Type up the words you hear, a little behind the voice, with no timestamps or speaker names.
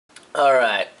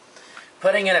Alright.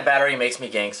 Putting in a battery makes me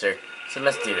gangster. So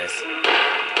let's do this.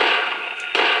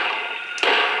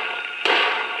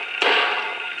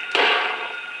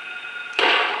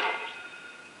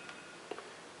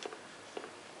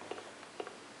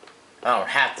 I don't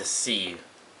have to see you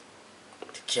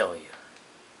to kill you.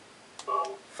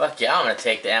 Fuck yeah, I'm gonna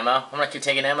take the ammo. I'm gonna keep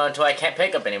taking ammo until I can't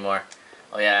pick up anymore.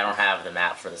 Oh yeah, I don't have the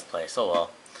map for this place. Oh well.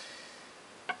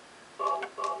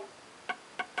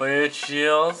 Weird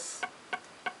shields.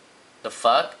 The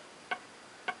fuck?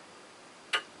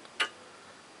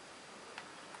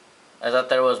 I thought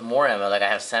there was more ammo like I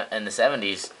have in the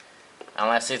 70s. I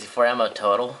only have 64 ammo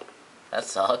total. That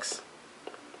sucks.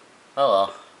 Oh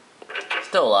well.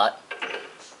 Still a lot.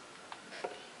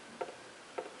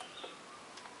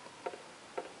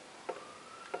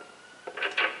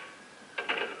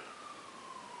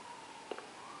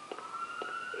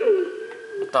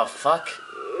 What the fuck?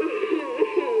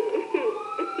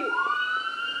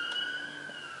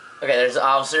 Okay, there's an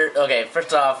officer. Okay,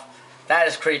 first off, that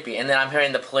is creepy. And then I'm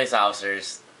hearing the police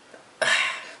officers.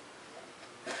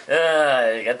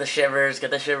 Get the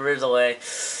shivers away.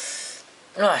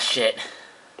 Oh shit.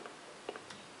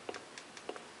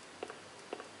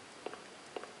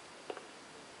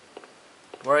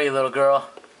 Where are you, little girl?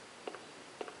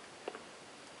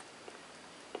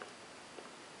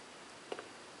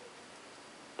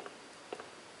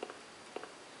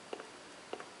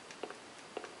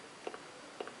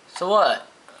 So what?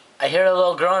 I hear a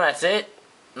little girl and that's it?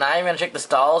 Not even gonna check the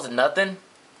stalls and nothing?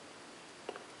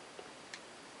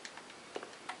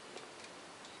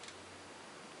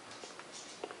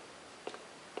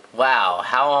 Wow,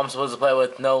 how I'm supposed to play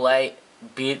with no light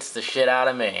beats the shit out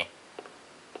of me.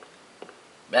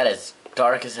 That is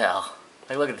dark as hell.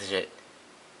 Like, look at this shit.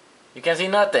 You can't see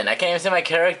nothing. I can't even see my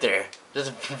character.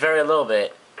 Just very little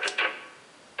bit.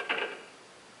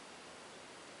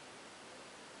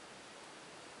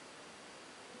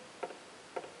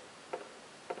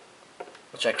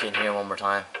 I'll check in here one more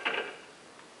time.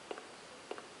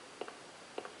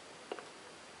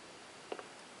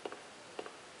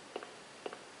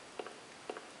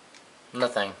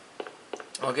 Nothing.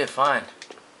 Okay, fine.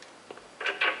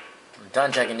 I'm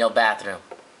done checking your bathroom.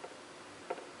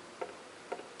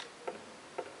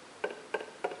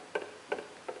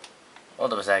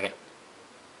 Hold up a second.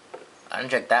 I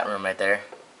didn't check that room right there.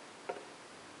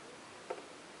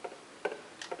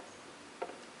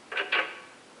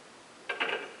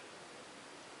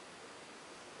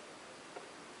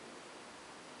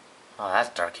 Oh, that's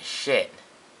dark as shit.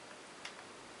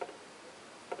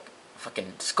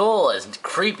 Fucking school is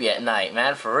creepy at night,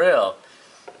 man, for real.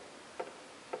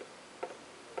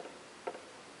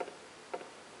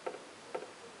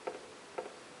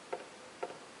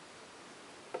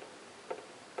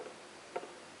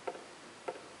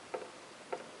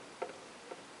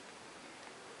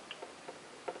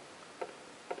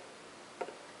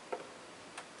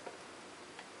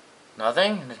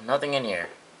 Nothing? There's nothing in here.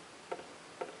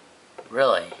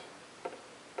 Really?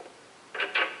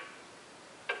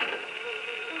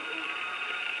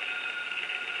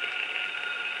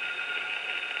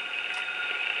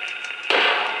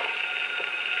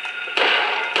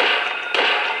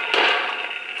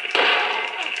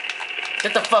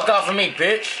 Get the fuck off of me,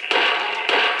 bitch!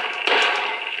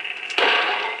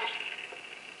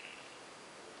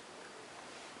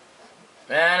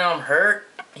 Man, I'm hurt.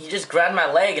 He just grabbed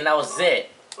my leg and that was it.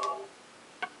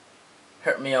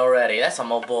 Hurt me already. That's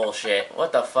some old bullshit.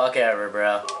 What the fuck ever,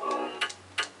 bro.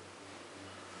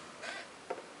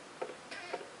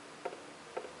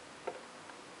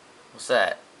 What's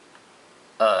that?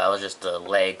 Oh, that was just the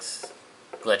legs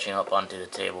glitching up onto the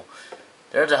table.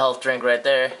 There's a health drink right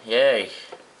there. Yay.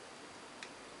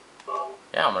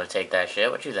 Yeah, I'm gonna take that shit.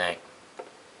 What you think?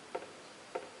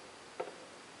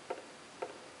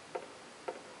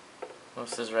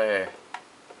 What's this right here?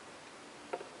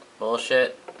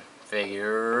 Bullshit.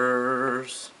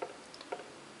 Figures.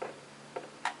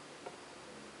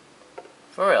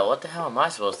 For real, what the hell am I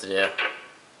supposed to do?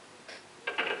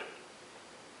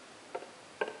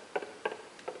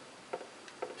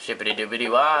 Shippity doobity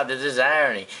wow, this is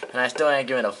irony. And I still ain't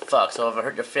giving a fuck. So if I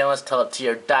hurt your feelings, tell it to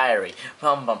your diary.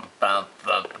 Bum bum bum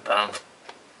bum bum.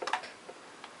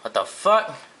 What the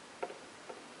fuck?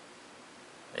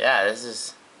 Yeah,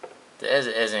 this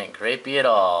isn't creepy at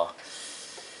all.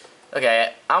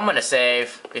 Okay, I'm gonna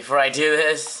save before I do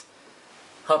this.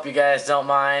 Hope you guys don't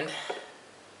mind.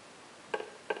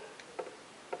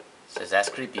 Says that's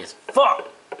creepy as fuck.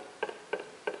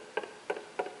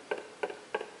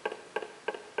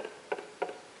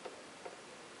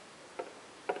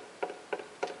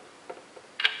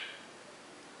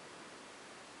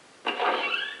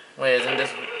 Wait, isn't this...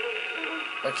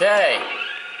 Okay.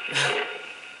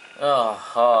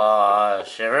 Oh,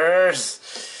 shivers.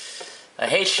 I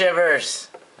hate shivers.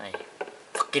 I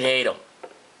fucking hate them.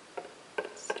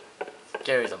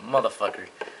 Scary as a motherfucker.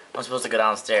 I'm supposed to go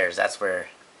downstairs. That's where...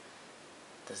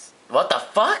 This... What the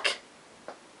fuck?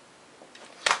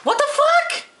 What the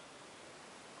fuck?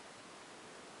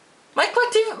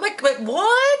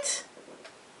 What?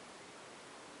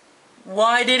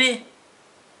 Why did it...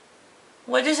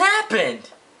 What just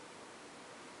happened?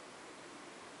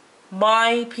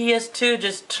 My PS2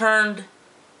 just turned...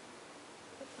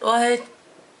 What?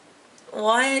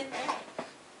 What?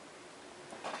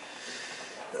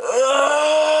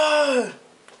 Ugh!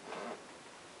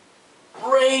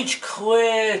 Rage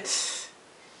quit!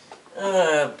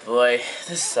 Oh boy,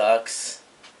 this sucks.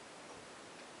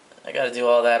 I gotta do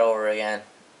all that over again.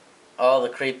 All the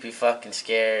creepy fucking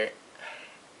scare,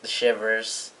 the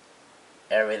shivers,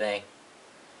 everything.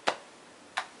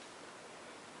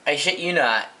 I shit you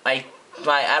not. I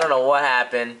don't know what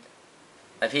happened.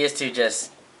 My PS2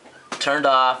 just turned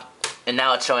off, and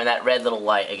now it's showing that red little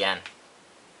light again.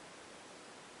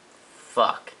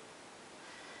 Fuck.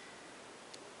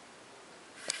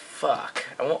 Fuck.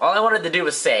 All I wanted to do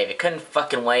was save. It couldn't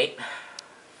fucking wait.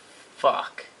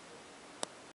 Fuck.